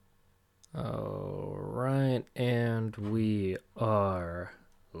All right, and we are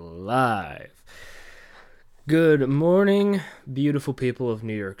live. Good morning, beautiful people of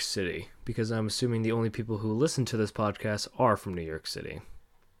New York City, because I'm assuming the only people who listen to this podcast are from New York City.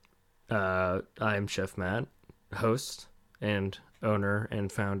 I'm Chef Matt, host and owner and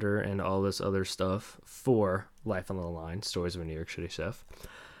founder and all this other stuff for Life on the Line, Stories of a New York City Chef.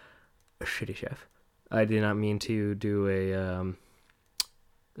 A shitty chef. I did not mean to do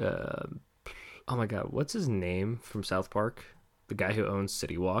oh my god, what's his name from South Park? The guy who owns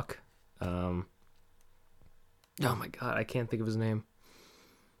City Walk. Um, oh my god, I can't think of his name.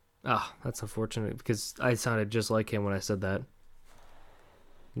 Ah, that's unfortunate because I sounded just like him when I said that.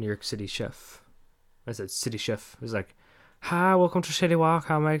 New York City chef. I said city chef. It was like, hi, welcome to City Walk.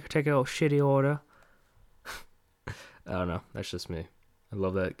 How may I take a shitty order? I don't know. That's just me. I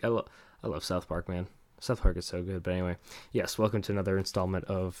love that. I love South Park, man. South Park is so good. But anyway, yes, welcome to another installment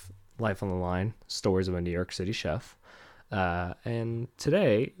of Life on the Line, Stories of a New York City Chef. And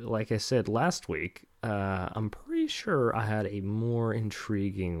today, like I said last week, I'm pretty sure I had a more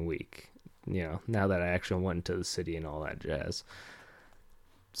intriguing week. You know, now that I actually went into the city and all that jazz.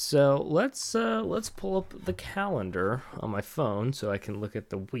 So let's pull up the calendar on my phone so I can look at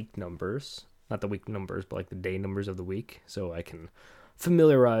the week numbers. Not the week numbers, but like the day numbers of the week, so I can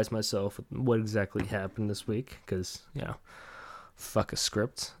familiarize myself with what exactly happened this week. Because fuck a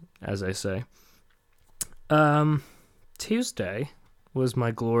script, as I say. Tuesday was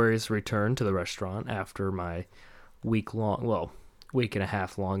my glorious return to the restaurant after my week and a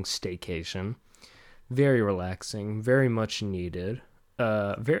half long staycation. Very relaxing, very much needed.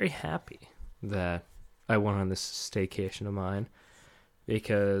 Very happy that I went on this staycation of mine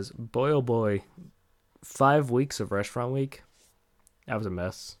because boy oh boy, 5 weeks of restaurant week, that was a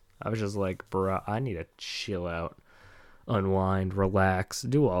mess. I was just like, bruh, I need to chill out, unwind, relax,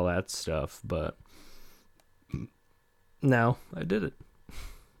 do all that stuff, but no, I did it.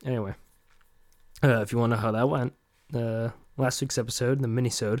 Anyway, if you want to know how that went, last week's episode, the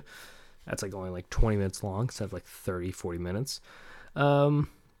mini-sode, that's like only like 20 minutes long, instead of like 30, 40 minutes.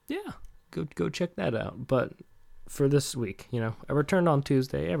 Yeah, go check that out. But for this week, I returned on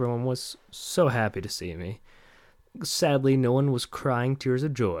Tuesday. Everyone was so happy to see me. Sadly, no one was crying tears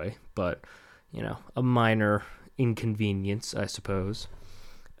of joy, but, a minor inconvenience, I suppose.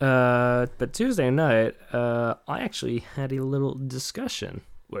 But Tuesday night, I actually had a little discussion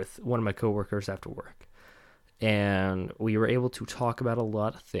with one of my coworkers after work. And we were able to talk about a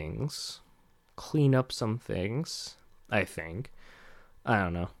lot of things, clean up some things, I think. I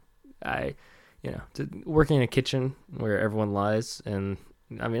don't know. Working in a kitchen where everyone lies, and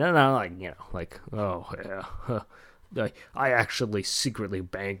I mean, I'm not like, oh yeah, I actually secretly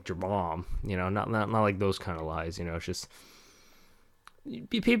banged your mom. Not like those kind of lies. It's just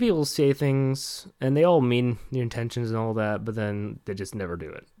people say things and they all mean the intentions and all that, but then they just never do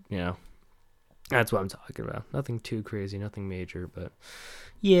it. That's what I'm talking about. Nothing too crazy, nothing major, but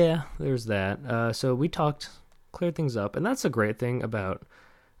yeah, there's that. So we talked, cleared things up, and that's a great thing about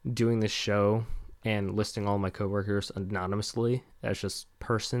doing this show and listing all my coworkers anonymously as just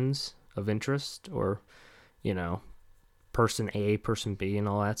persons of interest, or person A, person B, and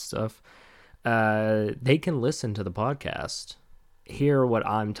all that stuff. They can listen to the podcast, hear what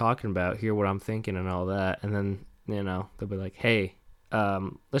I'm talking about, hear what I'm thinking, and all that, and then they'll be like, "Hey,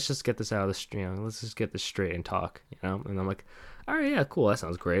 let's just get this out of the let's just get this straight and talk," And I'm like, "All right, yeah, cool, that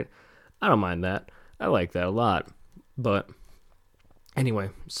sounds great. I don't mind that. I like that a lot." But anyway,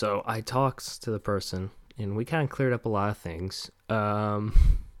 so I talked to the person, and we kind of cleared up a lot of things.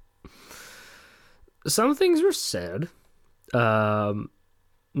 Some things were said. Not,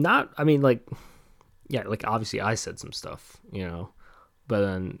 I mean, like, yeah, like obviously I said some stuff, but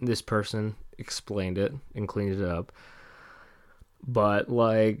then this person explained it and cleaned it up. But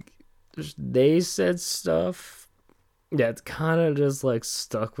like, they said stuff that's kind of just like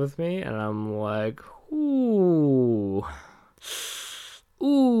stuck with me, and I'm like, ooh,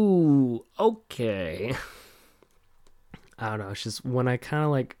 okay. I don't know. It's just when I kind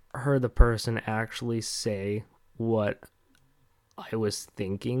of like heard the person actually say what I was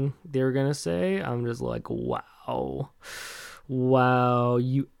thinking they were gonna say, I'm just like, wow,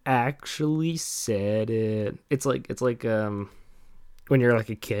 you actually said it. It's like when you're like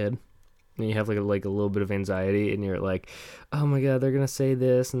a kid and you have like a little bit of anxiety, and you're like, oh my god, they're gonna say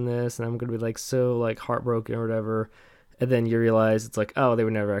this and this, and I'm gonna be like so like heartbroken or whatever. And then you realize it's like, oh, they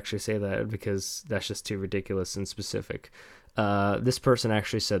would never actually say that because that's just too ridiculous and specific. This person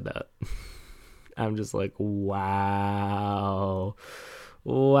actually said that. I'm just like, wow.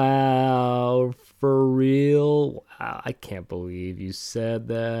 Wow, for real? Wow, I can't believe you said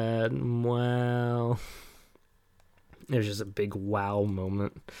that. Wow. There's just a big wow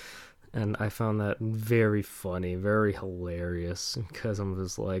moment. And I found that very funny, very hilarious because I'm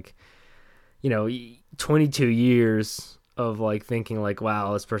just like, 22 years of like thinking like,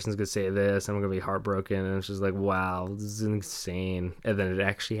 wow, this person's gonna say this, I'm gonna be heartbroken, and it's just like, wow, this is insane. And then it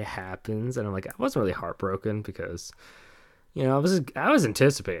actually happens, and I'm like, I wasn't really heartbroken because I was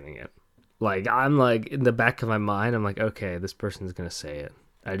anticipating it. Like I'm like in the back of my mind, I'm like, okay, this person's gonna say it.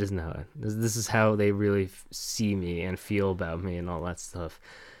 I just know it. This is how they really see me and feel about me and all that stuff.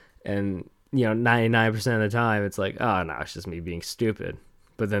 And 99% of the time, it's like, oh no, it's just me being stupid.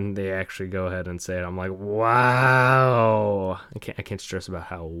 But then they actually go ahead and say it. I'm like, wow. I can't stress about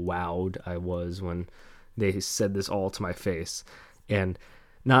how wowed I was when they said this all to my face. And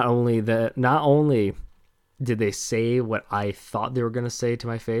not only did they say what I thought they were going to say to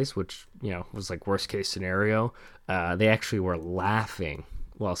my face, which, was like worst case scenario, they actually were laughing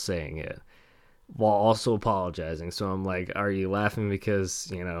while saying it, while also apologizing. So I'm like, are you laughing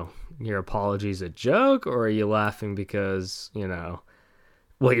because, your apology's a joke, or are you laughing because,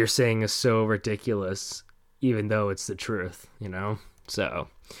 what you're saying is so ridiculous, even though it's the truth? So,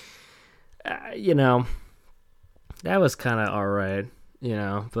 that was kind of all right.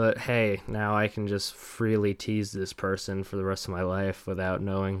 But hey, now I can just freely tease this person for the rest of my life without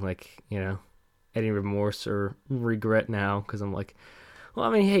knowing, like, any remorse or regret now, because I'm like, well,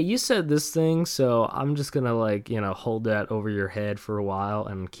 I mean, hey, you said this thing, so I'm just gonna, like, hold that over your head for a while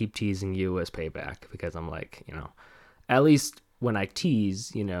and keep teasing you as payback, because I'm like, at least when I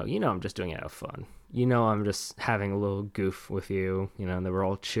tease, I'm just doing it out of fun. I'm just having a little goof with you, and then we're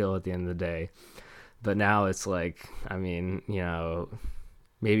all chill at the end of the day. But now it's like, I mean,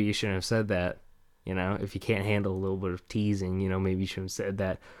 maybe you shouldn't have said that. If you can't handle a little bit of teasing, maybe you shouldn't have said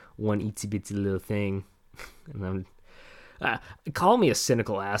that one itsy bitsy little thing. And then, call me a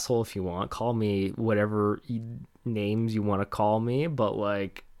cynical asshole if you want. Call me whatever names you want to call me. But,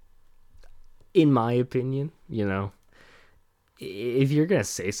 like, in my opinion, if you're going to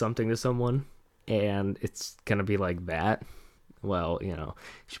say something to someone and it's going to be like that, well, you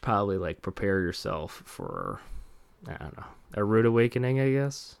should probably, like, prepare yourself for, I don't know, a rude awakening, I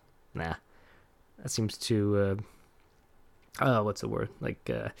guess. Nah, that seems too, what's the word? Like,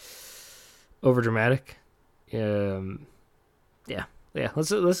 over dramatic. Yeah,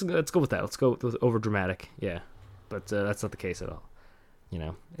 Let's go with that. Let's go with over dramatic. Yeah, but that's not the case at all.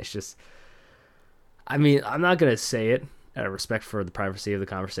 It's just, I mean, I'm not gonna say it out of respect for the privacy of the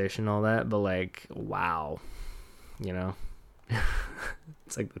conversation and all that, but like, wow,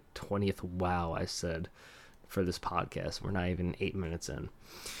 it's like the 20th wow I said for this podcast. We're not even 8 minutes in.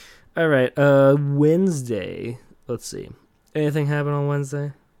 All right, Wednesday. Let's see. Anything happen on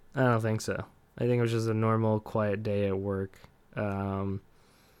Wednesday? I don't think so. I think it was just a normal, quiet day at work.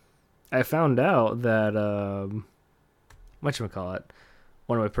 I found out that, whatchamacallit,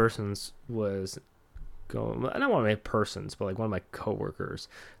 one of my persons was going, not one of my persons, but like one of my coworkers.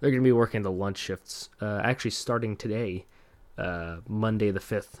 They're going to be working the lunch shifts, actually starting today, Monday the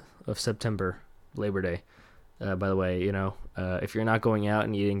 5th of September, Labor Day. By the way, if you're not going out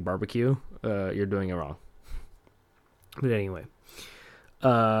and eating barbecue, you're doing it wrong. But anyway,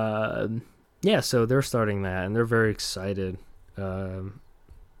 yeah, so they're starting that, and they're very excited.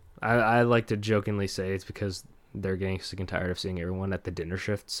 I like to jokingly say it's because they're getting sick and tired of seeing everyone at the dinner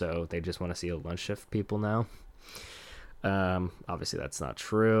shift, so they just want to see the lunch shift people now. Obviously, that's not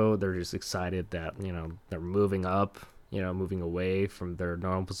true. They're just excited that, they're moving up, moving away from their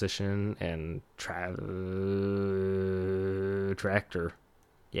normal position, and Tractor.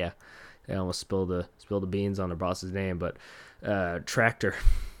 Yeah, I almost spilled the beans on their boss's name, but Tractor.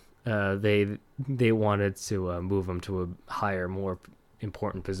 They wanted to move them to a higher, more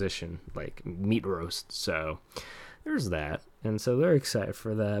important position, like meat roast. So there's that, and so they're excited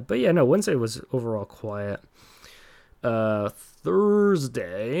for that. But yeah, no, Wednesday was overall quiet.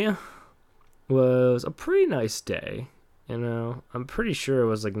 Thursday was a pretty nice day. I'm pretty sure it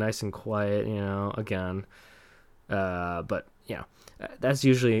was like nice and quiet. Again, but that's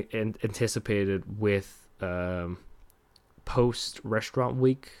usually anticipated with post restaurant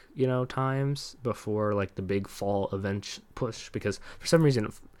week, times before like the big fall event push, because for some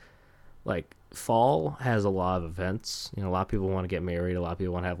reason, like, fall has a lot of events. A lot of people want to get married, a lot of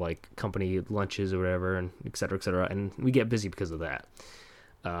people want to have like company lunches or whatever, and et cetera, and we get busy because of that.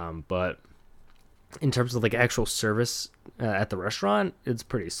 But in terms of like actual service at the restaurant, it's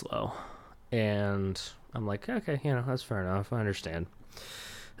pretty slow, and I'm like, okay, that's fair enough, I understand.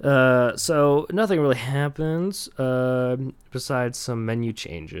 So nothing really happens besides some menu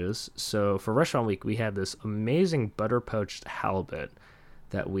changes. So for Restaurant Week, we had this amazing butter poached halibut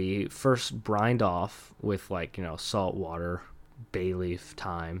that we first brined off with salt water, bay leaf,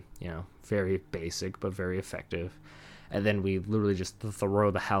 thyme. Very basic but very effective. And then we literally just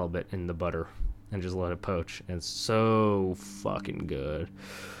throw the halibut in the butter and just let it poach. And it's so fucking good.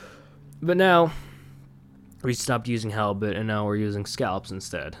 But now we stopped using halibut and now we're using scallops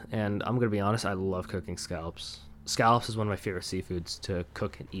instead. And I'm gonna be honest, I love cooking scallops. Scallops is one of my favorite seafoods to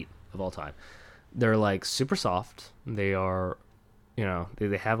cook and eat of all time. They're like super soft. They are,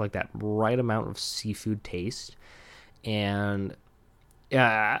 they have like that right amount of seafood taste. And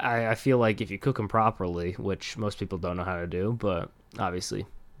yeah, I feel like if you cook them properly, which most people don't know how to do, but obviously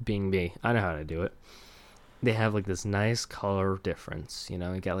being me, I know how to do it. They have like this nice color difference. You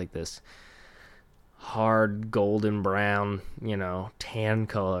got like this hard golden brown, tan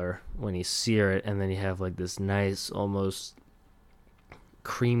color when you sear it, and then you have like this nice almost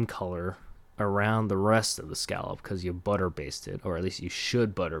cream color around the rest of the scallop because you butter baste it, or at least you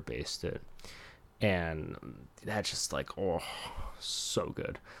should butter baste it. And that's just like, oh, so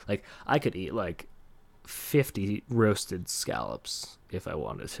good. Like I could eat like 50 roasted scallops if I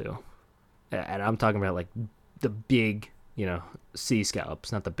wanted to. And I'm talking about like the big, sea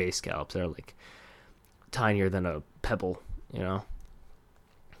scallops, not the bay scallops. They're like tinier than a pebble,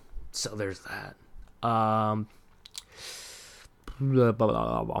 So there's that. Blah, blah,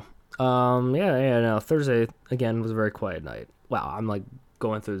 blah, blah. No. Thursday again was a very quiet night. Wow, I'm like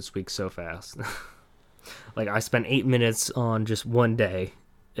going through this week so fast. Like I spent 8 minutes on just one day,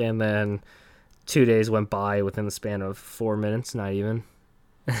 and then 2 days went by within the span of 4 minutes. Not even.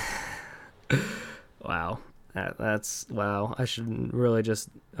 Wow. That's wow. I should really just,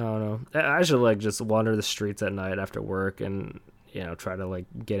 I don't know. I should like just wander the streets at night after work and try to like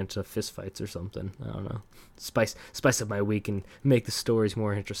get into fist fights or something. I don't know. Spice up my week and make the stories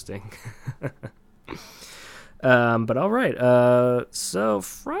more interesting. But all right. So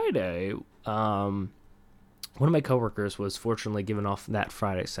Friday, one of my coworkers was fortunately given off that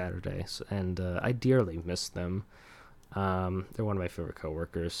Friday, Saturday, and I dearly missed them. They're one of my favorite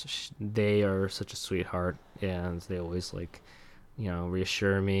coworkers. They are such a sweetheart, and they always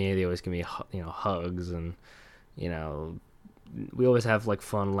reassure me. They always give me hugs, and we always have like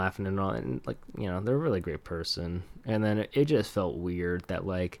fun laughing and all. And they're a really great person. And then it just felt weird that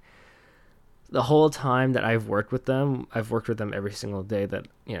like the whole time that I've worked with them every single day that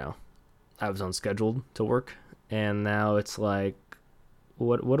I was unscheduled to work, and now it's like,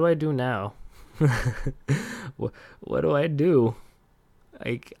 what do I do now? what do I do?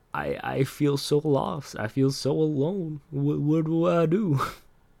 Like I feel so lost. I feel so alone. What do I do?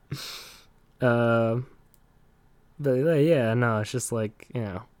 But yeah, no, it's just like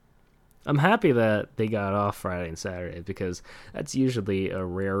I'm happy that they got off Friday and Saturday because that's usually a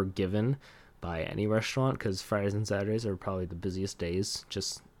rare given by any restaurant because Fridays and Saturdays are probably the busiest days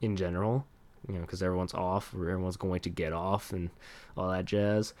just in general. Because everyone's off, or everyone's going to get off, and all that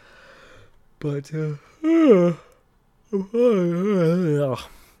jazz. But, I'm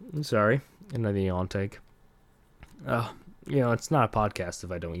sorry. Another yawn take. It's not a podcast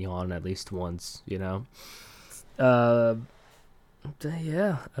if I don't yawn at least once, Yeah. I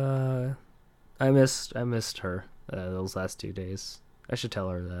missed her, those last 2 days. I should tell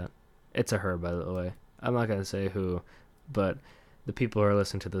her that. It's a her, by the way. I'm not gonna say who, but the people who are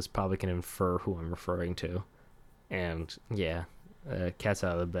listening to this probably can infer who I'm referring to. And, yeah. Cat's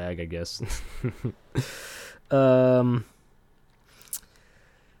out of the bag, I guess.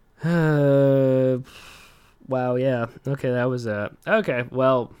 Wow, yeah. Okay, that was okay,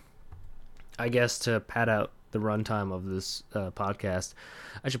 well, I guess to pad out the runtime of this podcast,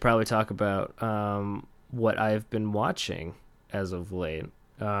 I should probably talk about what I've been watching as of late.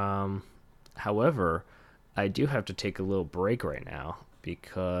 However, I do have to take a little break right now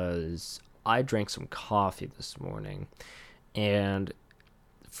because I drank some coffee this morning, and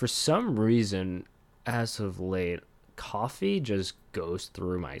for some reason, as of late, coffee just goes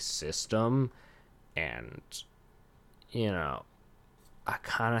through my system, and I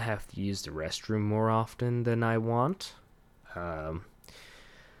kind of have to use the restroom more often than I want. I'm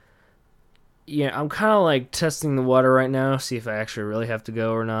kind of like testing the water right now, see if I actually really have to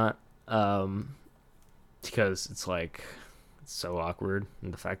go or not. Because it's like it's so awkward,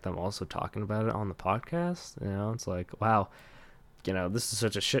 and the fact that I'm also talking about it on the podcast, it's like, wow, this is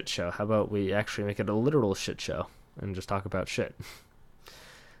such a shit show. How about we actually make it a literal shit show and just talk about shit?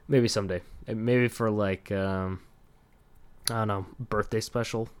 Maybe someday. Maybe for like I don't know, birthday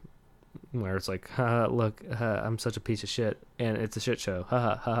special. where it's like, haha, look, I'm such a piece of shit, and it's a shit show,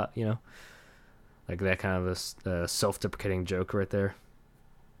 haha, haha, you know, like that kind of this self-deprecating joke right there.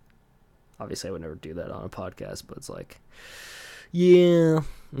 Obviously, I would never do that on a podcast, but it's like, yeah.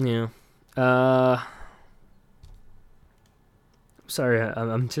 Sorry,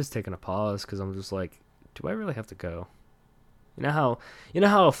 I'm just taking a pause because I'm just like, do I really have to go? You know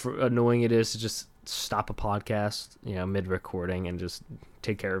how annoying it is to just stop a podcast, mid recording and just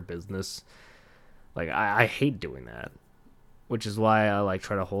take care of business. Like I hate doing that, which is why I like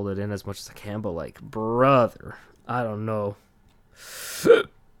try to hold it in as much as I can. But like, brother, I don't know.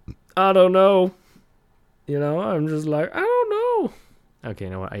 I'm just like, I don't know. Okay,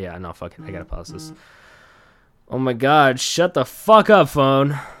 you know what? Yeah, no, fuck it. I gotta pause this. Oh my god, shut the fuck up,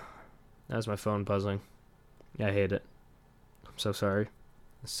 phone. That was my phone buzzing. Yeah, I hate it. I'm so sorry.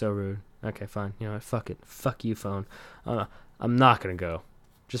 It's so rude. Okay, fine. You know what? Fuck it. Fuck you, phone. I'm not gonna go.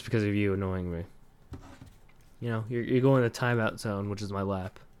 Just because of you annoying me. You're going to the timeout zone, which is my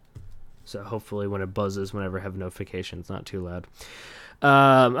lap. So hopefully when it buzzes, whenever I have notifications, not too loud.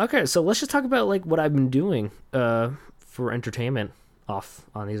 Okay, so let's just talk about like what I've been doing for entertainment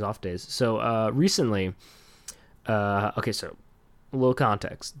on these off days. So recently, okay, so a little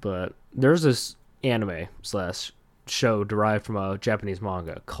context, but there's this anime / show derived from a Japanese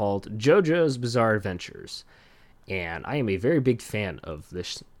manga called JoJo's Bizarre Adventures, and I am a very big fan of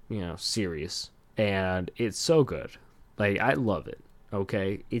this series, and it's so good. Like, I love it.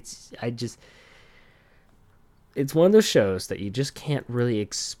 Okay, it's one of those shows that you just can't really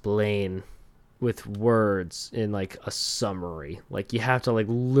explain with words in like a summary. Like, you have to like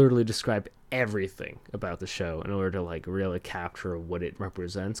literally describe everything about the show in order to like really capture what it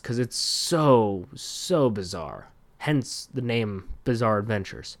represents, because it's so bizarre, hence the name Bizarre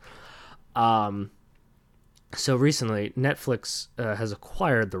Adventures. So recently Netflix has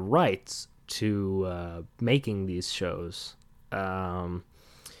acquired the rights to making these shows, the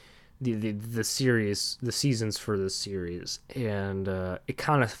series, the seasons for this series, and it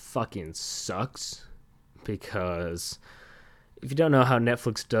kind of fucking sucks, because if you don't know how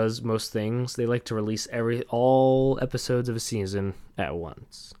Netflix does most things, they like to release all episodes of a season at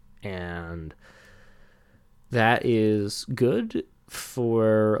once, and that is good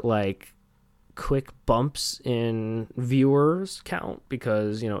for like quick bumps in viewers count,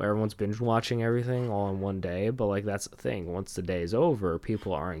 because everyone's binge watching everything all in one day. But like, that's the thing, once the day is over,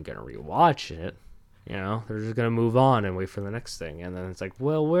 people aren't gonna rewatch it. They're just gonna move on and wait for the next thing, and then it's like,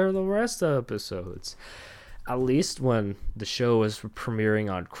 well, where are the rest of the episodes? At least when the show was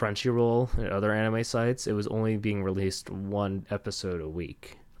premiering on Crunchyroll and other anime sites, it was only being released one episode a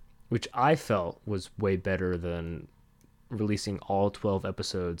week, which I felt was way better than releasing all 12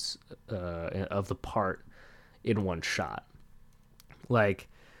 episodes of the part in one shot. Like,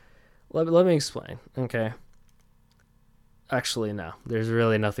 let me explain, okay? Actually, no. There's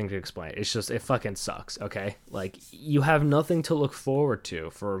really nothing to explain. It's just, it fucking sucks, okay? Like, you have nothing to look forward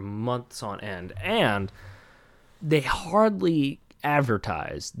to for months on end, and they hardly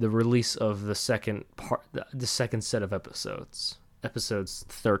advertise the release of the second part, the second set of episodes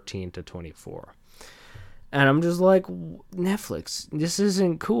 13 to 24. And I'm just like, Netflix, this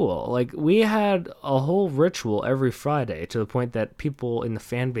isn't cool. Like, we had a whole ritual every Friday, to the point that people in the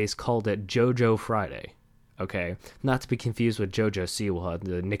fan base called it JoJo Friday. Okay? Not to be confused with JoJo Siwa,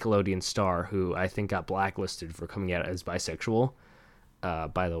 the Nickelodeon star who I think got blacklisted for coming out as bisexual.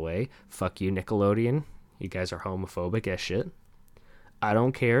 By the way, fuck you, Nickelodeon. You guys are homophobic as shit. I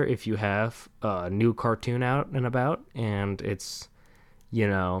don't care if you have a new cartoon out and about, and it's,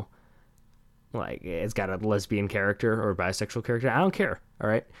 like, it's got a lesbian character or a bisexual character. I don't care, all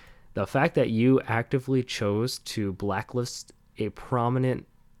right? The fact that you actively chose to blacklist a prominent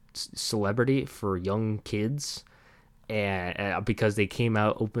celebrity for young kids, and because they came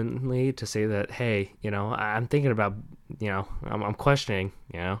out openly to say that, hey, I'm thinking about, I'm questioning,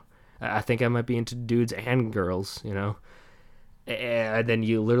 I think I might be into dudes and girls, and then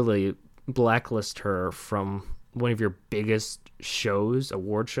you literally blacklist her from one of your biggest shows,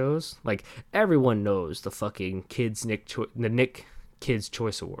 award shows. Like, everyone knows the fucking Nick Kids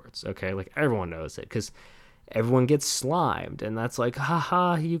Choice Awards, okay? Like, everyone knows it, because everyone gets slimed, and that's like,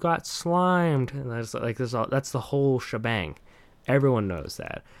 haha, you got slimed, and that's like, that's the whole shebang. Everyone knows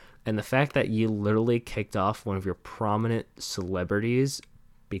that. And the fact that you literally kicked off one of your prominent celebrities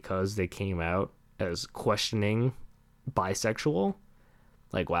because they came out as questioning bisexual,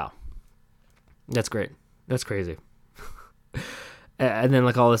 like, wow, that's great. That's crazy. And then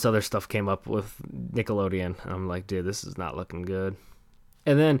like all this other stuff came up with Nickelodeon. I'm like, dude, this is not looking good.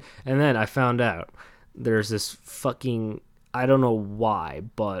 And then I found out there's this fucking, I don't know why,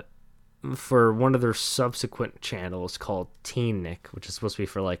 but for one of their subsequent channels called Teen Nick, which is supposed to be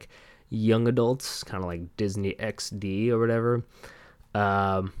for like young adults, kind of like Disney XD or whatever.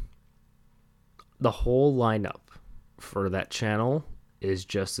 The whole lineup for that channel is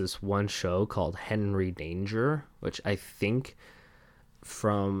just this one show called Henry Danger, which I think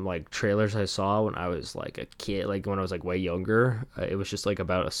from like trailers I saw when I was like a kid, like when I was like way younger, it was just like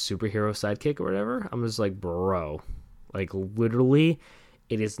about a superhero sidekick or whatever. I'm just like, bro, like literally,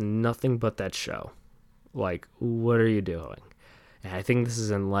 it is nothing but that show. Like, what are you doing? And I think this is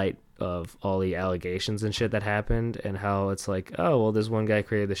in light of all the allegations and shit that happened, and how it's like, oh well, this one guy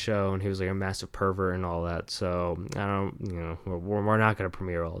created the show and he was like a massive pervert and all that. So I don't, we're not gonna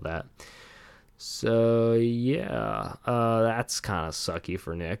premiere all that. So yeah, that's kind of sucky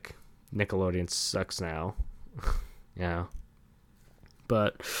for Nick. Nickelodeon sucks now. Yeah,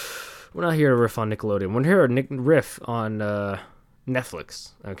 but we're not here to riff on Nickelodeon. We're here to riff on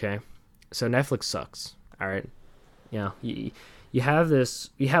Netflix. Okay, so Netflix sucks. All right, yeah. You have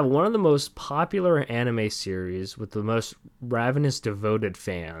one of the most popular anime series with the most ravenous devoted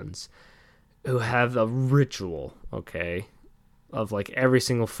fans who have a ritual, okay, of like every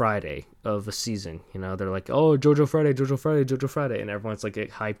single Friday of the season. They're like, oh, JoJo Friday, JoJo Friday, JoJo Friday, and everyone's like get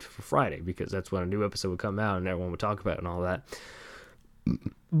hyped for Friday because that's when a new episode would come out and everyone would talk about it and all that.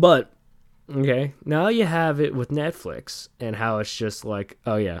 But okay, now you have it with Netflix and how it's just like,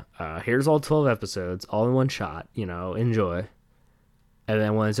 oh yeah, here's all 12 episodes all in one shot, enjoy. And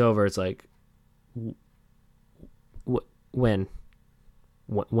then when it's over, it's like, when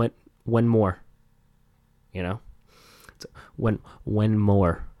more, when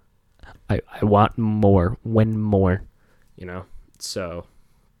more, I want more, when more, so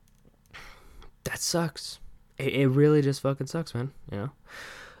that sucks. It really just fucking sucks, man,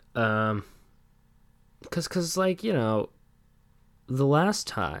 cause like, the last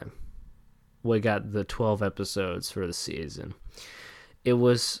time we got the 12 episodes for the season, it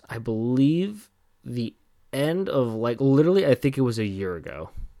was, I believe, the end of, like, literally, I think it was a year ago.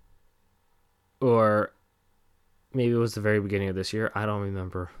 Or maybe it was the very beginning of this year. I don't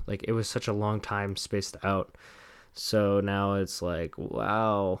remember. Like, it was such a long time spaced out. So now it's like,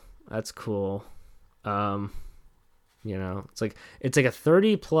 wow, that's cool. It's like a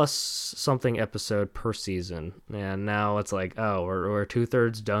 30 plus something episode per season. And now it's like, oh, we're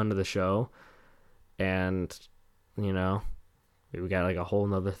 2/3 done to the show. And, we got like a whole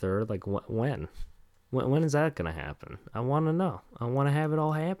nother third. Like, when is that gonna happen? I want to know. I want to have it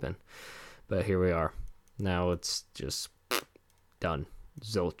all happen. But here we are. Now it's just done.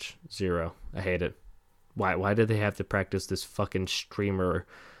 Zilch. Zero. I hate it. Why did they have to practice this fucking streamer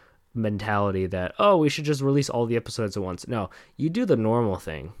mentality that, oh, we should just release all the episodes at once? No, you do the normal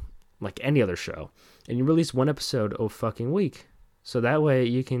thing, like any other show, and you release one episode a fucking week. So that way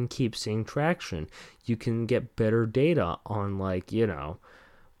you can keep seeing traction. You can get better data on, like,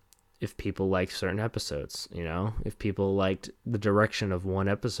 if people like certain episodes, if people liked the direction of one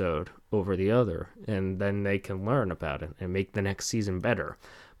episode over the other, and then they can learn about it and make the next season better.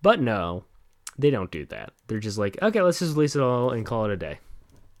 But no, they don't do that. They're just like, okay, let's just release it all and call it a day.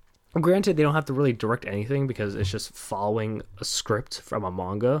 Granted, they don't have to really direct anything because it's just following a script from a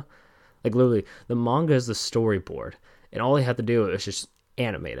manga. Like, literally, the manga is the storyboard. And all they have to do is just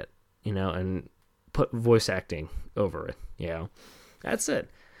animate it, and put voice acting over it, That's it.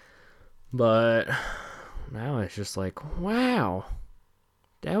 But now it's just like, wow,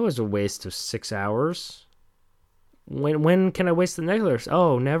 that was a waste of 6 hours. When can I waste the next?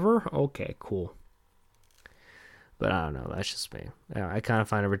 Oh, never? Okay, cool. But I don't know. That's just me. I kind of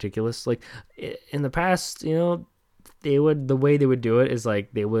find it ridiculous. Like, in the past, the way they would do it is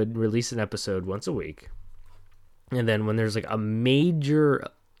like they would release an episode once a week. And then when there's like a major,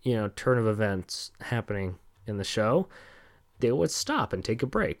 turn of events happening in the show, they would stop and take a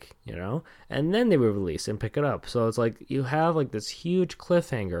break, and then they would release and pick it up. So it's like you have like this huge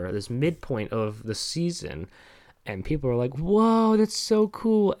cliffhanger, this midpoint of the season, and people are like, whoa, that's so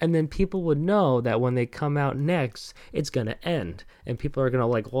cool. And then people would know that when they come out next, it's going to end. And people are going to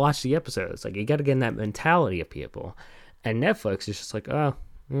like watch the episodes. Like, you got to get in that mentality of people. And Netflix is just like, oh,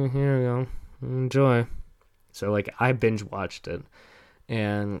 here we go. Enjoy. So, like, I binge watched it,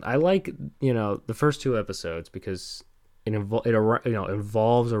 and I like, the first 2 episodes because it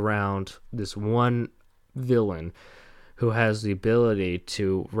involves around this one villain who has the ability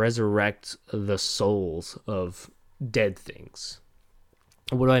to resurrect the souls of dead things.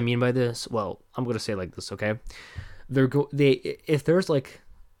 What do I mean by this? Well, I'm gonna say it like this, okay? If there's like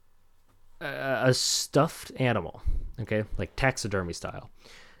a stuffed animal, okay, like taxidermy style,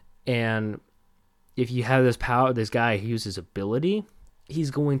 and if you have this guy who uses ability,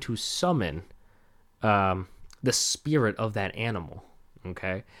 he's going to summon the spirit of that animal,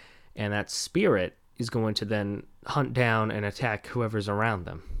 okay? And that spirit is going to then hunt down and attack whoever's around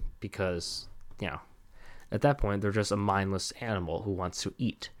them because, at that point, they're just a mindless animal who wants to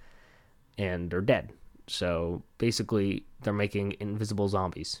eat, and they're dead. So basically, they're making invisible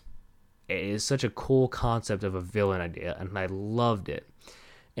zombies. It is such a cool concept of a villain idea, and I loved it.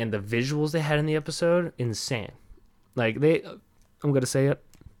 And the visuals they had in the episode, insane. Like, I'm going to say it,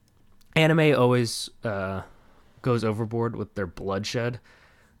 anime always goes overboard with their bloodshed.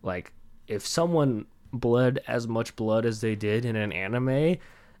 Like, if someone bled as much blood as they did in an anime,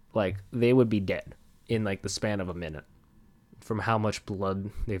 like, they would be dead in, like, the span of a minute from how much blood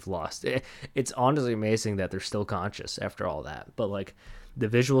they've lost. It's honestly amazing that they're still conscious after all that. But, like, the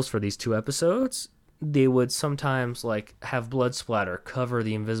visuals for these 2 episodes, they would sometimes, like, have blood splatter cover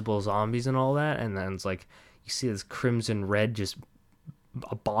the invisible zombies and all that, and then it's like, you see this crimson red just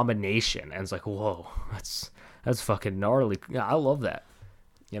abomination, and it's like, whoa, that's fucking gnarly. Yeah, I love that.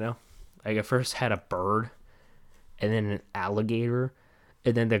 Like, I first had a bird, and then an alligator,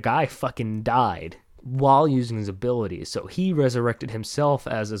 and then the guy fucking died while using his abilities. So he resurrected himself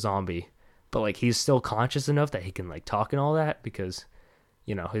as a zombie, but, like, he's still conscious enough that he can, like, talk and all that because,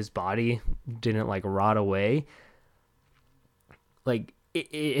 his body didn't, like, rot away. Like,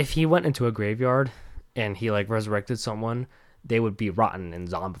 if he went into a graveyard and he, like, resurrected someone, they would be rotten and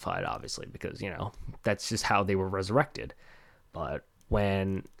zombified, obviously, because, that's just how they were resurrected. But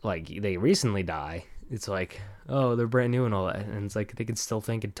when, like, they recently die, it's like, oh, they're brand new and all that, and it's like they can still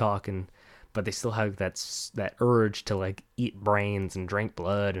think and talk, but they still have that urge to, like, eat brains and drink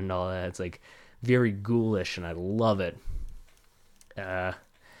blood and all that. It's like very ghoulish, and I love it.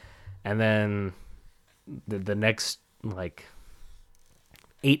 And then the next, like,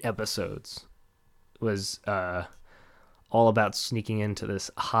 8 episodes was all about sneaking into this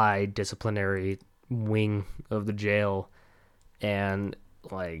high disciplinary wing of the jail, and,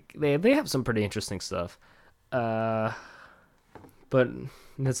 like, they have some pretty interesting stuff. But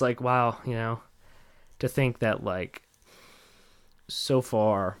it's like, wow, to think that, like, so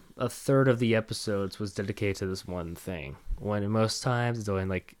far a third of the episodes was dedicated to this one thing, when most times it's only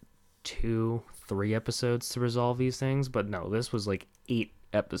like 2-3 episodes to resolve these things. But no, this was like 8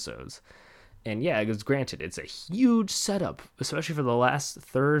 episodes. And yeah, it's granted, it's a huge setup, especially for the last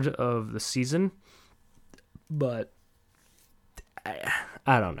third of the season. But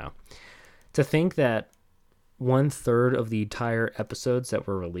I don't know. To think that 1/3 of the entire episodes that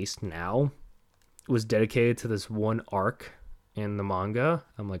were released now was dedicated to this one arc in the manga,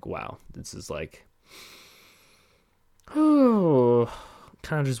 I'm like, wow, this is like, oh,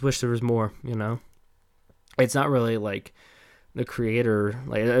 kind of just wish there was more, It's not really like the creator,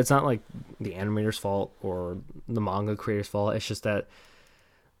 like, it's not like the animator's fault or the manga creator's fault. It's just that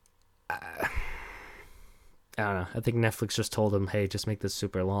I don't know. I think Netflix just told them, hey, just make this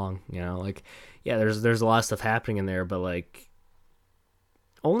super long, like, yeah, there's a lot of stuff happening in there, but, like,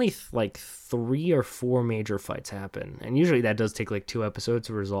 only like 3 or 4 major fights happen, and usually that does take like 2 episodes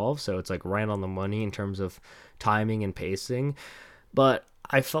to resolve, so it's like right on the money in terms of timing and pacing. But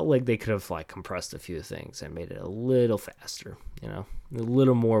I felt like they could have, like, compressed a few things and made it a little faster, a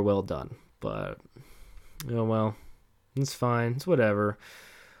little more well done. But well, it's fine, it's whatever.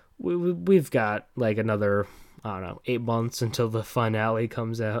 We've got like another, I don't know, 8 months until the finale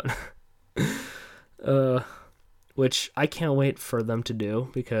comes out. Which I can't wait for them to do,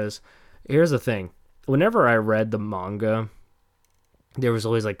 because here's the thing. Whenever I read the manga, there was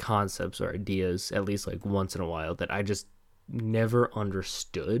always, like, concepts or ideas, at least, like, once in a while, that I just never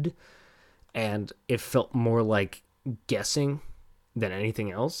understood, and it felt more like guessing than anything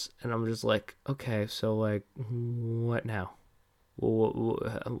else. And I'm just like, okay, so, like, what now?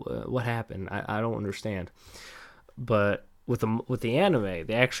 What happened? I don't understand. But with the anime,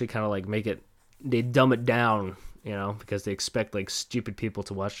 they actually kind of, like, they dumb it down, because they expect, like, stupid people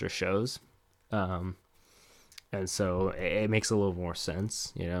to watch their shows. And so it makes a little more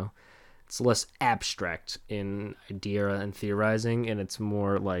sense, It's less abstract in idea and theorizing, and it's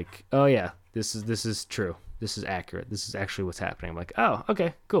more like, oh yeah, this is true. This is accurate. This is actually what's happening. I'm like, oh,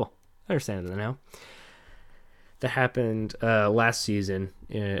 okay, cool. I understand it now. That happened last season,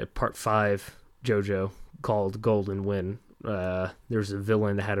 part 5, JoJo, called Golden Wind. There's a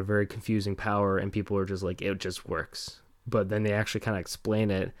villain that had a very confusing power, and people were just like, it just works. But then they actually kind of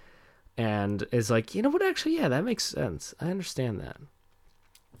explain it, and it's like, you know what, actually, yeah, that makes sense. I understand that.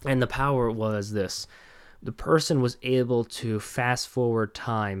 And the power was this. The person was able to fast forward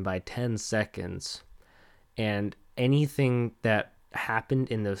time by 10 seconds, and anything that happened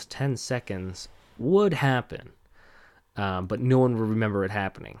in those 10 seconds would happen. but no one will remember it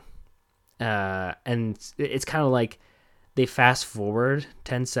happening. And it's kind of like they fast forward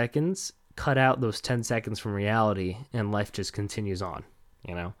 10 seconds, cut out those 10 seconds from reality, and life just continues on,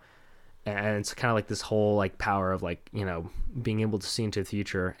 you know? And it's kind of like this whole like power of like, being able to see into the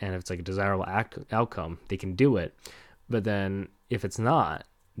future, and if it's like a desirable outcome, they can do it. But then if it's not,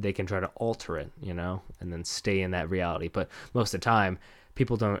 they can try to alter it, and then stay in that reality. But most of the time,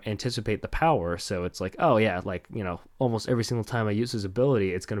 people don't anticipate the power, so it's like, oh yeah, like, almost every single time I use this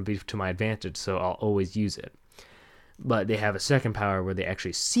ability, it's going to be to my advantage, so I'll always use it. But they have a second power where they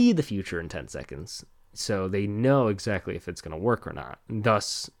actually see the future in 10 seconds, so they know exactly if it's going to work or not, and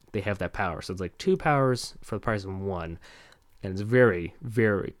thus they have that power. So it's like 2 powers for the price of 1, and it's very,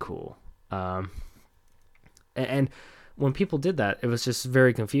 very cool. And when people did that, it was just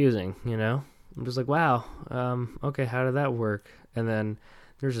very confusing, I'm just like, wow, okay, how did that work? And then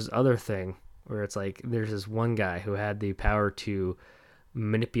there's this other thing where it's like there's this one guy who had the power to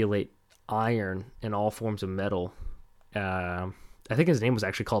manipulate iron and all forms of metal. I think his name was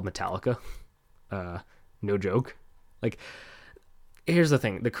actually called Metallica. No joke. Like, here's the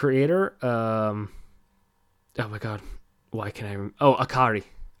thing. The creator, oh my god, why can I remember? Oh, Akari,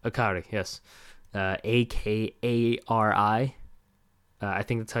 yes. Akari. I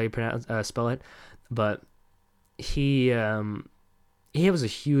think that's how you spell it. But he was a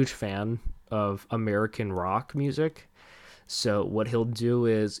huge fan of American rock music. So what he'll do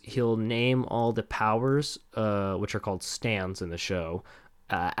is he'll name all the powers, which are called stands in the show,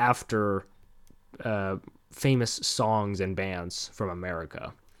 after famous songs and bands from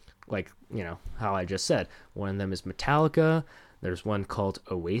America. Like, how I just said. One of them is Metallica. There's one called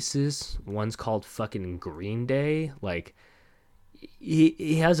Oasis. One's called fucking Green Day. Like,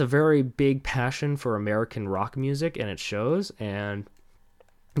 he has a very big passion for American rock music, and it shows. And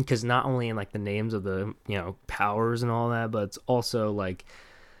because not only in like the names of the powers and all that, but it's also like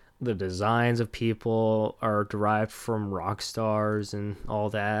the designs of people are derived from rock stars and all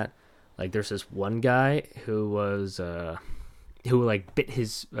that. Like, there's this one guy who was who like bit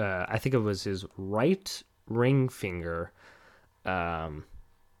his I think it was his right ring finger, and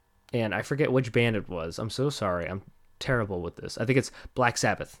I forget which band it was. I'm so sorry. I'm terrible with this. I think it's Black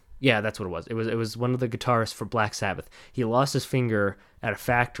Sabbath. Yeah, that's what it was. It was one of the guitarists for Black Sabbath. He lost his finger at a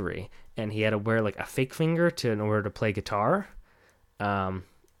factory, and he had to wear like a fake finger in order to play guitar.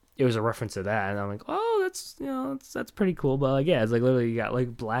 It was a reference to that, and I'm like, oh, that's pretty cool. But like, yeah, it's like literally you got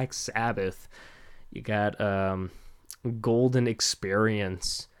like Black Sabbath, you got Golden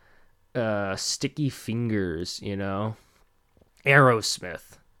Experience, Sticky Fingers,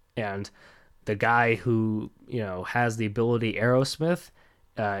 Aerosmith, and the guy who has the ability Aerosmith.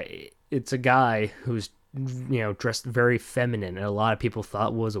 It's a guy who's dressed very feminine, and a lot of people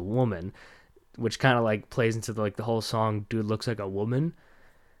thought was a woman, which kind of like plays into the whole song "Dude Looks Like a Woman."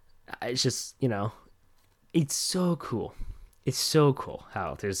 It's just it's so cool. It's so cool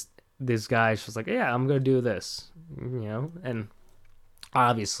how there's this guy's just like, yeah, I'm gonna do this, and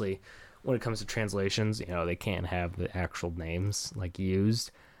obviously when it comes to translations, they can't have the actual names like used.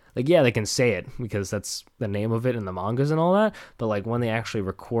 Like, yeah, they can say it because that's the name of it in the mangas and all that, but like when they actually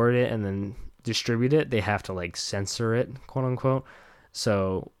record it and then distribute it, they have to like censor it, quote unquote.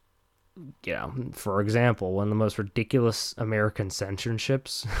 So, for example, one of the most ridiculous American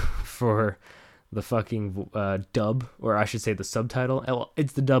censorships for the fucking dub, or I should say the subtitle. Well,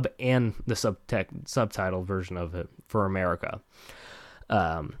 it's the dub and the subtitle version of it for America.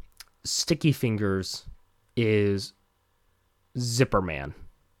 Sticky Fingers is Zipper Man.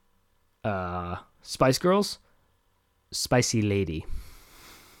 Spice Girls, Spicy Lady.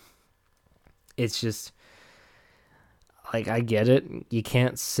 It's just like, I get it. You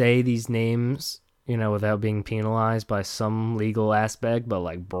can't say these names, without being penalized by some legal aspect, but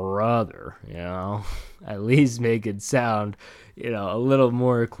like, brother, at least make it sound, a little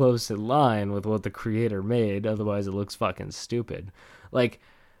more close in line with what the creator made. Otherwise, it looks fucking stupid. Like,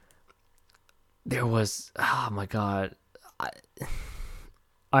 there was, oh my god,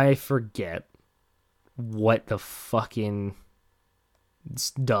 I forget what the fucking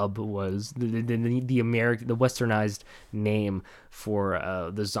dub was, the American, the westernized name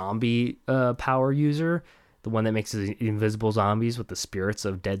for the zombie power user, the one that makes invisible zombies with the spirits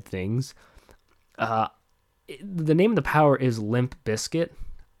of dead things. The name of the power is Limp Bizkit,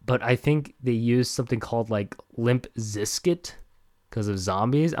 but I think they used something called like Limp Zizkit because of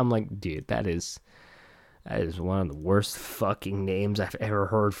zombies. I'm like, dude, that is one of the worst fucking names I've ever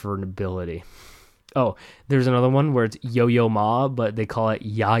heard for an ability. Oh, there's another one where it's Yo-Yo Ma, but they call it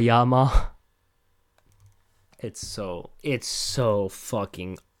Ya-Ya Ma. It's so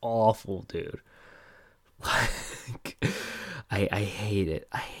fucking awful, dude. Like, I hate it.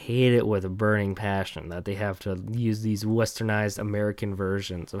 I hate it with a burning passion that they have to use these westernized American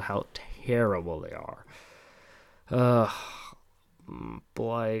versions of how terrible they are. Ugh,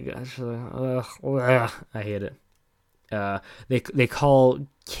 boy, gosh, I hate it. They call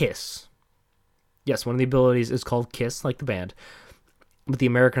Kiss. Yes, one of the abilities is called Kiss, like the band, but the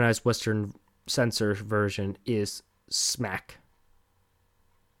Americanized Western censor version is Smack,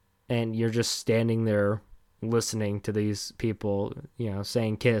 and you're just standing there listening to these people,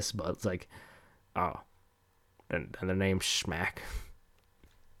 saying Kiss, but it's like, oh, and the name Smack.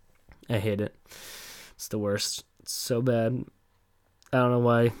 I hate it. It's the worst. It's so bad. I don't know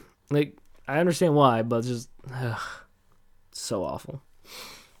why. Like, I understand why, but it's just so awful.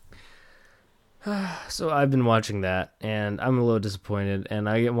 So I've been watching that, and I'm a little disappointed. And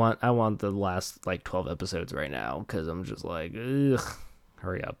I want the last like 12 episodes right now because I'm just like, ugh,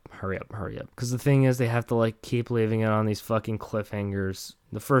 hurry up. Because the thing is, they have to like keep leaving it on these fucking cliffhangers.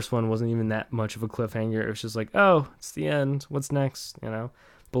 The first one wasn't even that much of a cliffhanger. It was just like, oh, it's the end. What's next?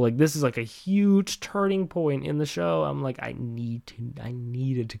 But like this is like a huge turning point in the show. I'm like, I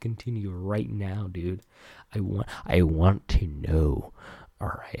needed to continue right now, dude. I want to know. All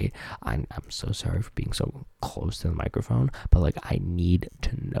right, I'm so sorry for being so close to the microphone, but like I need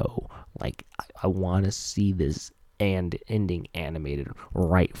to know. Like I want to see this and ending animated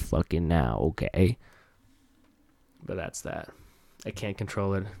right fucking now, okay? But that's that. I can't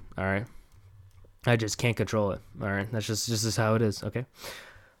control it. All right, I just can't control it. All right, that's just how it is. Okay.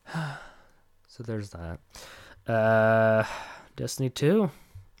 So there's that. Destiny 2.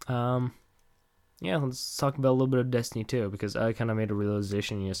 Yeah, let's talk about a little bit of Destiny 2 because I kind of made a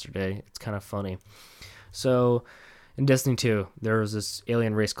realization yesterday. It's kind of funny. So, in Destiny 2, there was this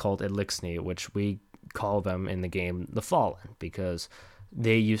alien race called Elixni, which we call them in the game the Fallen because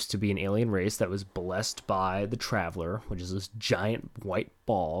they used to be an alien race that was blessed by the Traveler, which is this giant white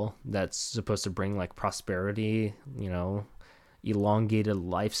ball that's supposed to bring like prosperity, elongated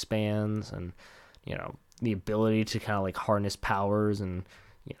lifespans and, the ability to kind of like harness powers and,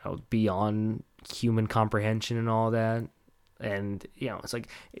 beyond human comprehension and all that. And it's like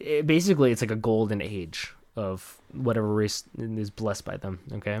basically it's like a golden age of whatever race is blessed by them.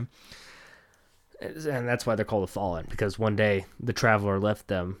 Okay, and that's why they're called the Fallen, because one day the Traveler left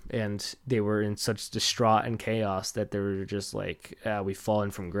them and they were in such distraught and chaos that they were just like, we've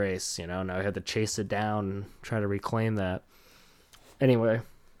fallen from grace. Now we have to chase it down and try to reclaim that. Anyway,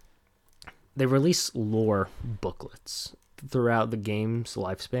 they release lore booklets throughout the game's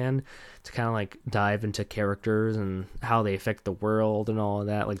lifespan to kind of like dive into characters and how they affect the world and all of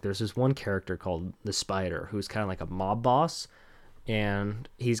that. Like there's this one character called the Spider who's kind of like a mob boss, and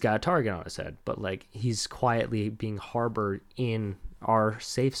he's got a target on his head, but like he's quietly being harbored in our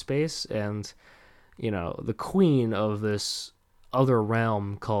safe space. And the queen of this other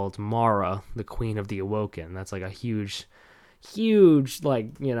realm called Mara, the queen of the Awoken, that's like a huge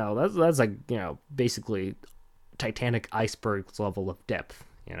like that's like basically Titanic iceberg's level of depth,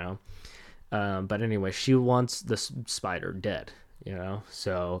 but anyway, she wants the Spider dead,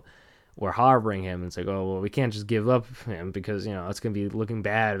 so we're harboring him. And it's like, oh well, we can't just give up him because it's gonna be looking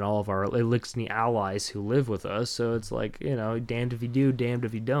bad and all of our Elixni allies who live with us. So it's like, damned if you do, damned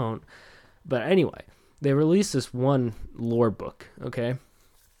if you don't. But anyway, they released this one lore book, okay,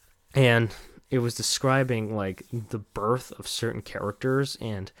 and it was describing like the birth of certain characters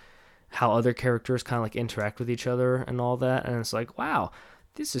and how other characters kind of like interact with each other and all that. And it's like, wow,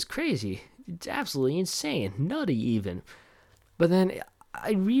 this is crazy. It's absolutely insane, nutty even. But then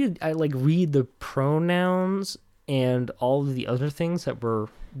I read the pronouns and all of the other things that were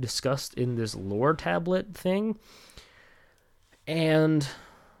discussed in this lore tablet thing. And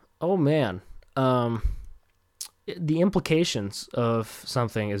oh man, the implications of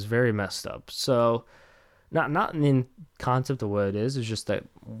something is very messed up. So not in concept of what it is, it's just that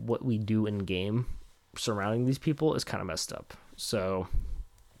what we do in game surrounding these people is kind of messed up. So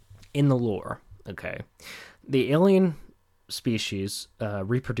in the lore, okay, the alien species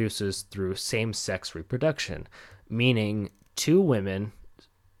reproduces through same-sex reproduction, meaning two women,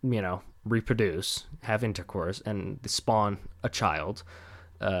 reproduce, have intercourse, and spawn a child,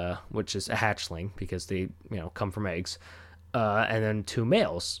 which is a hatchling because they, come from eggs. And then two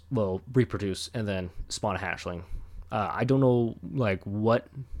males will reproduce and then spawn a hatchling. I don't know like what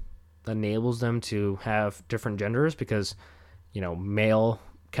enables them to have different genders because, male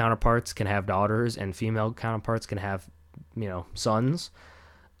counterparts can have daughters and female counterparts can have, sons.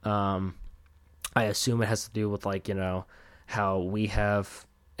 I assume it has to do with like, how we have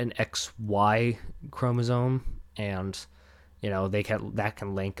an XY chromosome and, that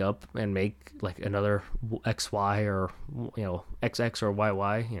can link up and make like another XY or XX or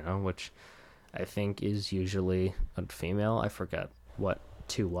YY, which I think is usually a female. I forget what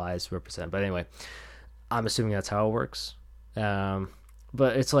two Y's represent, but anyway, I'm assuming that's how it works.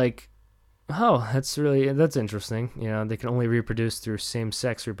 But it's like, oh, that's interesting. They can only reproduce through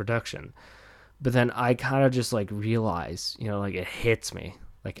same-sex reproduction. But then I kind of just like realize, like it hits me.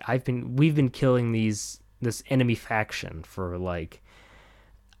 Like we've been killing this enemy faction for like,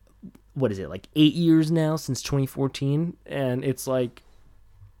 what is it, like 8 years now, since 2014, and it's like,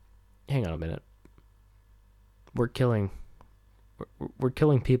 hang on a minute, we're killing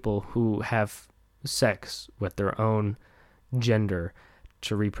people who have sex with their own gender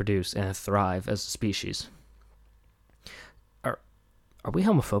to reproduce and thrive as a species. Are we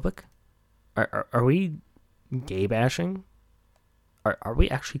homophobic? Are we gay bashing? Are we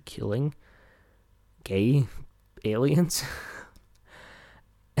actually killing gay aliens?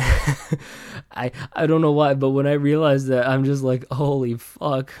 I don't know why, but when I realized that, I'm just like, holy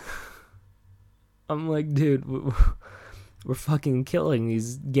fuck. I'm like, dude, we're fucking killing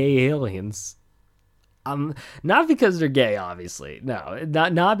these gay aliens. Not because they're gay, obviously. No,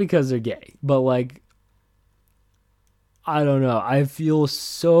 not because they're gay, but like, I don't know. I feel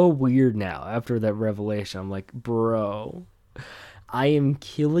so weird now after that revelation. I'm like, bro, I am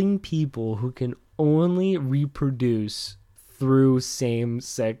killing people who can only reproduce through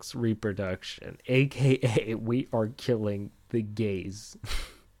same-sex reproduction, aka we are killing the gays.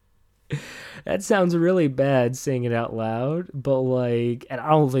 That sounds really bad saying it out loud, but like, and I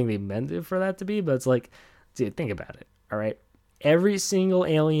don't think they meant it for that to be, but it's like, dude, think about it, all right? Every single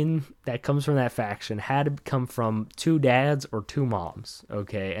alien that comes from that faction had to come from two dads or two moms,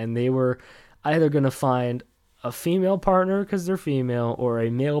 okay? And they were either going to find a female partner because they're female or a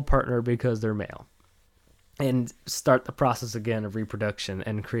male partner because they're male, and start the process again of reproduction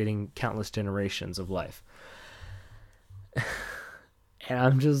and creating countless generations of life. And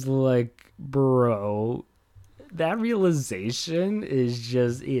I'm just like, bro, that realization is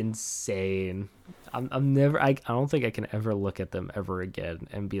just insane. I don't think I can ever look at them ever again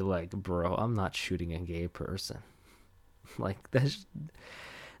and be like, bro, I'm not shooting a gay person. Like, that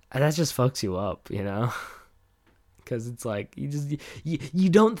just fucks you up, because it's like, you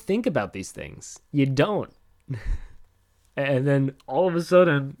don't think about these things. You don't. And then all of a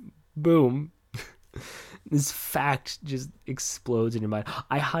sudden, boom, this fact just explodes in your mind.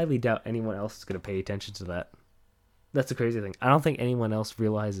 I highly doubt anyone else is going to pay attention to that. That's the crazy thing. I don't think anyone else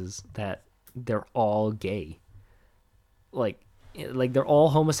realizes that they're all gay. Like they're all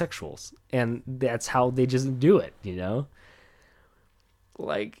homosexuals, and that's how they just do it,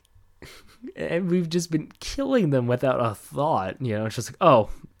 Like, and we've just been killing them without a thought, It's just like, oh,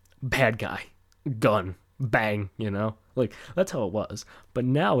 bad guy, gun, bang, Like, that's how it was. But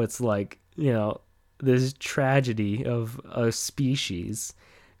now it's like, this tragedy of a species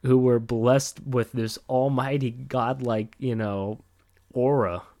who were blessed with this almighty godlike,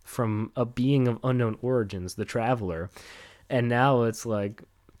 aura from a being of unknown origins, the Traveler. And now it's like,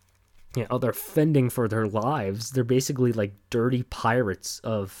 they're fending for their lives. They're basically like dirty pirates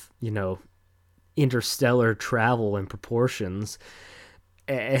of, interstellar travel and proportions.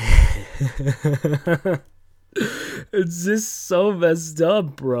 It's just so messed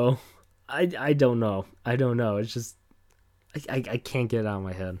up, bro. I don't know. It's just, I can't get it out of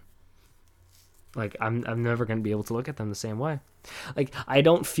my head. Like, I'm never going to be able to look at them the same way. Like, I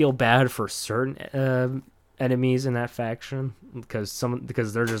don't feel bad for certain enemies in that faction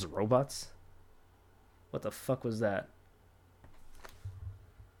because they're just robots. What the fuck was that?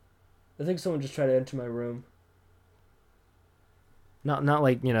 I think someone just tried to enter my room. Not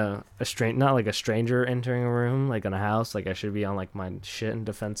like, not like a stranger entering a room, like in a house. Like, I should be on like my shit and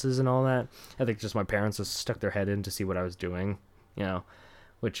defenses and all that. I think just my parents just stuck their head in to see what I was doing,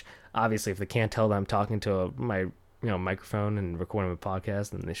 which obviously if they can't tell that I'm talking to my microphone and recording a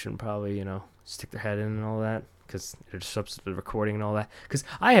podcast, then they shouldn't probably, stick their head in and all that, because it disrupts the recording and all that. Because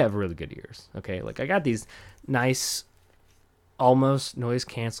I have really good ears, okay? Like, I got these nice, almost noise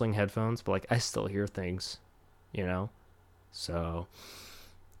canceling headphones, but like I still hear things, So,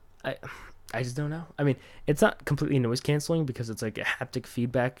 I just don't know. I mean, it's not completely noise canceling because it's like a haptic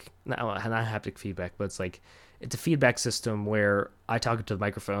feedback. Not haptic feedback, but it's a feedback system where I talk into the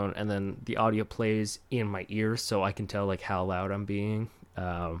microphone and then the audio plays in my ears, so I can tell like how loud I'm being.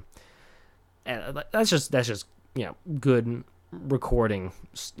 And that's just good recording,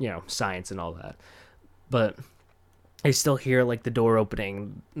 science and all that. But I still hear like the door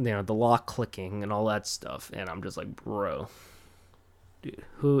opening, the lock clicking and all that stuff, and I'm just like, bro,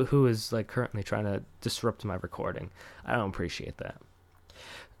 who is like currently trying to disrupt my recording. I don't appreciate that.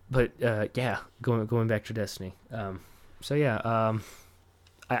 But yeah, going back to Destiny. So yeah,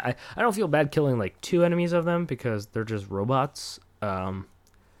 I don't feel bad killing like 2 enemies of them because they're just robots. The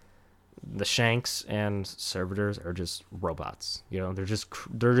Shanks and servitors are just robots. You know, they're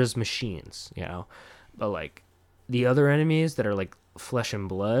just machines. You know, but like the other enemies that are like flesh and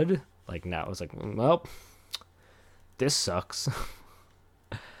blood, like now it's like, well, this sucks.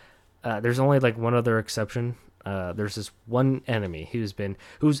 There's only like one other exception. There's this one enemy who's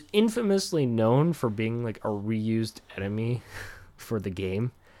infamously known for being like a reused enemy for the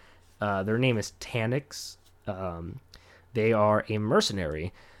game. Their name is Taniks. They are a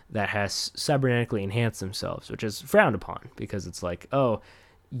mercenary that has cybernetically enhanced themselves, which is frowned upon because it's like, oh,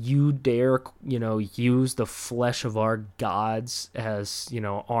 you dare, use the flesh of our gods as,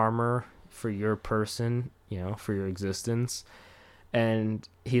 armor for your person, for your existence. And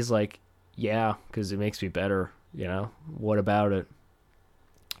he's like, yeah, because it makes me better, what about it?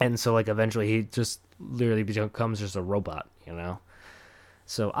 And so, like, eventually he just literally becomes just a robot,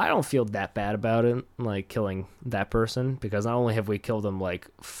 So I don't feel that bad about it, like, killing that person, because not only have we killed him, like,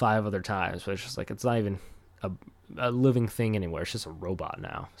 5 other times, but it's just, like, it's not even a living thing anywhere. It's just a robot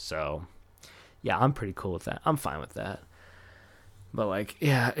now. So, yeah, I'm pretty cool with that. I'm fine with that. But, like,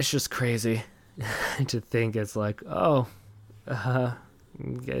 yeah, it's just crazy to think it's like, oh,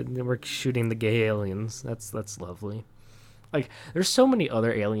 we're shooting the gay aliens. That's lovely. Like, there's so many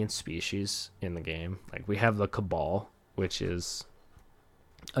other alien species in the game. Like, we have the Cabal, which is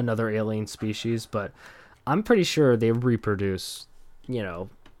another alien species, but I'm pretty sure they reproduce, heterosexually,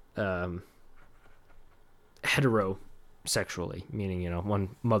 meaning, one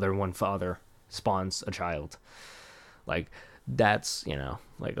mother, one father spawns a child. Like, that's,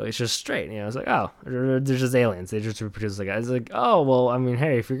 like, it's just straight, it's like, oh, they're just aliens, they just reproduce like that. It's like, oh, well, I mean,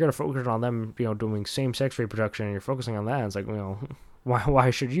 hey, if you're gonna focus on them, doing same-sex reproduction and you're focusing on that, it's like,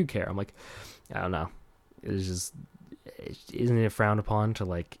 why should you care? I'm like, I don't know, it's just, isn't it frowned upon to,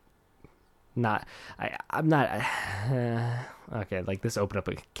 like, I'm not okay, like, this opened up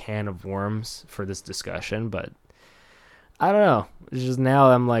a can of worms for this discussion, but I don't know, it's just now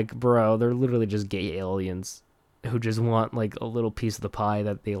I'm like, bro, they're literally just gay aliens who just want, like, a little piece of the pie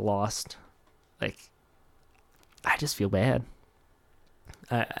that they lost. Like, I just feel bad.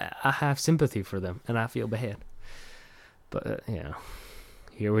 I have sympathy for them, and I feel bad. But,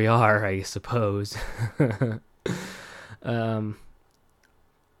 here we are, I suppose.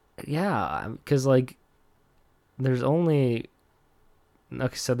 Yeah, because, like, there's only...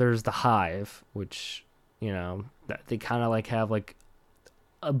 Okay, so there's the Hive, which, that they kind of, like, have, like,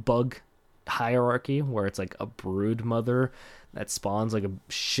 a bug hierarchy where it's like a brood mother that spawns like a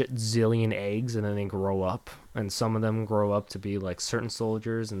shit zillion eggs, and then they grow up, and some of them grow up to be like certain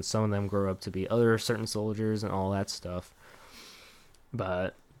soldiers, and some of them grow up to be other certain soldiers and all that stuff.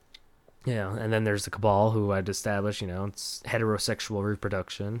 But yeah, and then there's the Cabal, who I'd established, it's heterosexual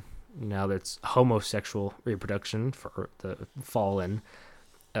reproduction. Now that's homosexual reproduction for the Fallen.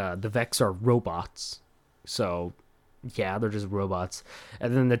 The Vex are robots, so yeah, they're just robots.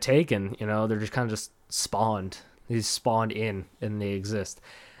 And then the Taken, they're just kind of just spawned. They spawned in, and they exist.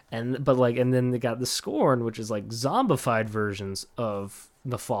 And then they got the Scorn, which is like zombified versions of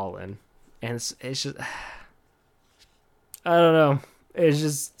the Fallen. And it's just, I don't know. It's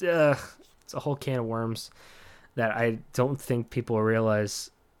just, it's a whole can of worms that I don't think people realize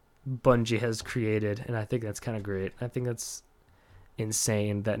Bungie has created. And I think that's kind of great. I think that's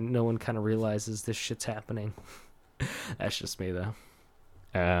insane that no one kind of realizes this shit's happening. That's just me, though.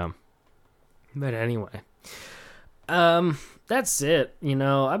 But anyway, that's it.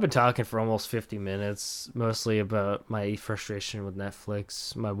 I've been talking for almost 50 minutes, mostly about my frustration with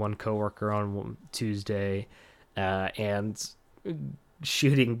Netflix, my one coworker on Tuesday, and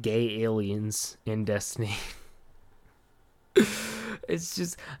shooting gay aliens in Destiny. It's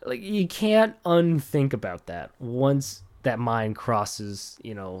just, like, you can't unthink about that once that mind crosses,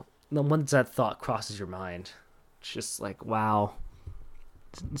 once that thought crosses your mind. It's just like, wow,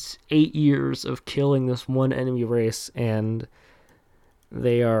 it's 8 years of killing this one enemy race, and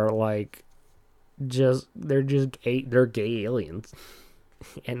they are like, they're gay aliens,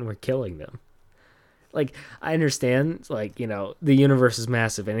 and we're killing them. Like, I understand, like, the universe is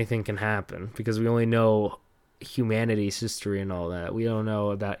massive, anything can happen, because we only know humanity's history and all that. We don't know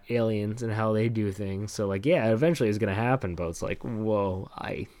about aliens and how they do things. So, like, yeah, eventually it's gonna happen, but it's like, whoa,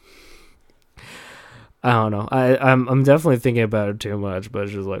 I don't know. I'm definitely thinking about it too much, but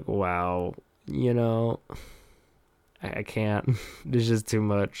it's just like, wow, I can't. There's just too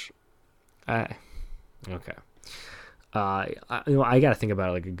much. Okay. I gotta think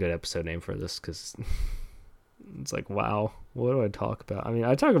about like a good episode name for this because it's like, wow, what do I talk about? I mean,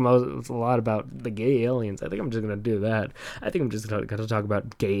 I talk about a lot about the gay aliens. I think I'm just gonna do that. I think I'm just gonna talk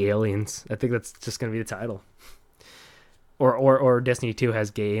about gay aliens. I think that's just gonna be the title. Or Destiny 2 has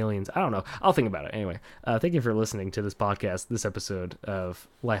gay aliens. I don't know. I'll think about it. Anyway, thank you for listening to this podcast, this episode of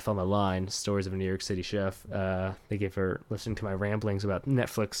Life on the Line, Stories of a New York City Chef. Thank you for listening to my ramblings about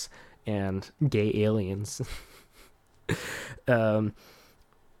Netflix and gay aliens. Don't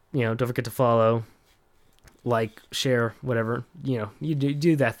forget to follow, like, share, whatever. You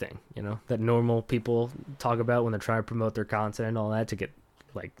do that thing, that normal people talk about when they're trying to promote their content and all that to get,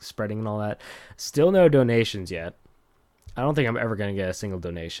 like, spreading and all that. Still no donations yet. I don't think I'm ever going to get a single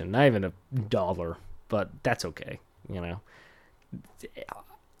donation, not even $1, but that's okay.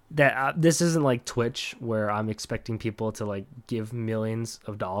 That this isn't like Twitch where I'm expecting people to like give millions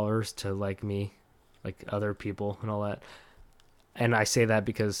of dollars to like me, like other people and all that. And I say that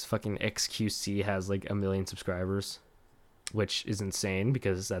because fucking XQC has like 1 million subscribers, which is insane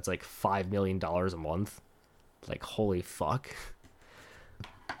because that's like $5 million a month. Like, holy fuck.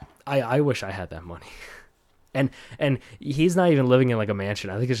 I wish I had that money. And he's not even living in like a mansion.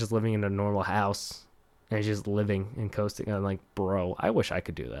 I think he's just living in a normal house. And he's just living and coasting. And I'm like, bro, I wish I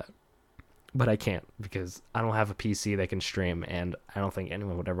could do that. But I can't because I don't have a PC that can stream. And I don't think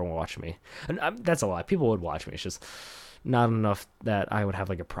anyone would ever watch me. And that's a lie. People would watch me. It's just not enough that I would have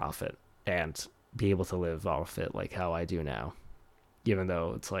like a profit and be able to live off it like how I do now. Even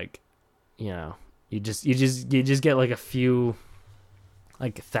though it's like, you just get like a few,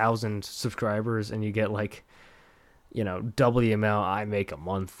 like 1,000 subscribers and you get like, double the amount I make a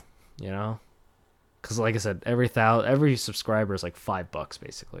month, because like I said, every subscriber is like $5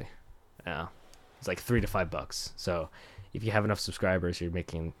 basically. Yeah, it's like $3 to $5. So if you have enough subscribers, you're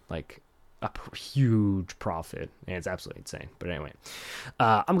making like a huge profit, and it's absolutely insane. But anyway,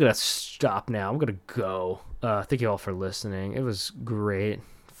 I'm gonna stop now. I'm gonna go. Thank you all for listening. It was great,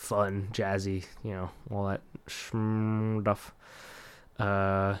 fun, jazzy, all that stuff.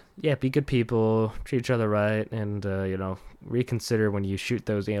 Be good people, treat each other right, and reconsider when you shoot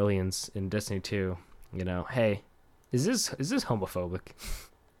those aliens in Destiny 2. Hey, is this homophobic?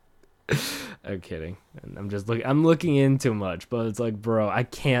 I'm kidding. I'm looking in too much, but it's like, bro, I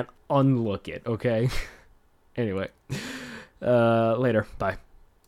can't unlook it, okay? Anyway, later. Bye.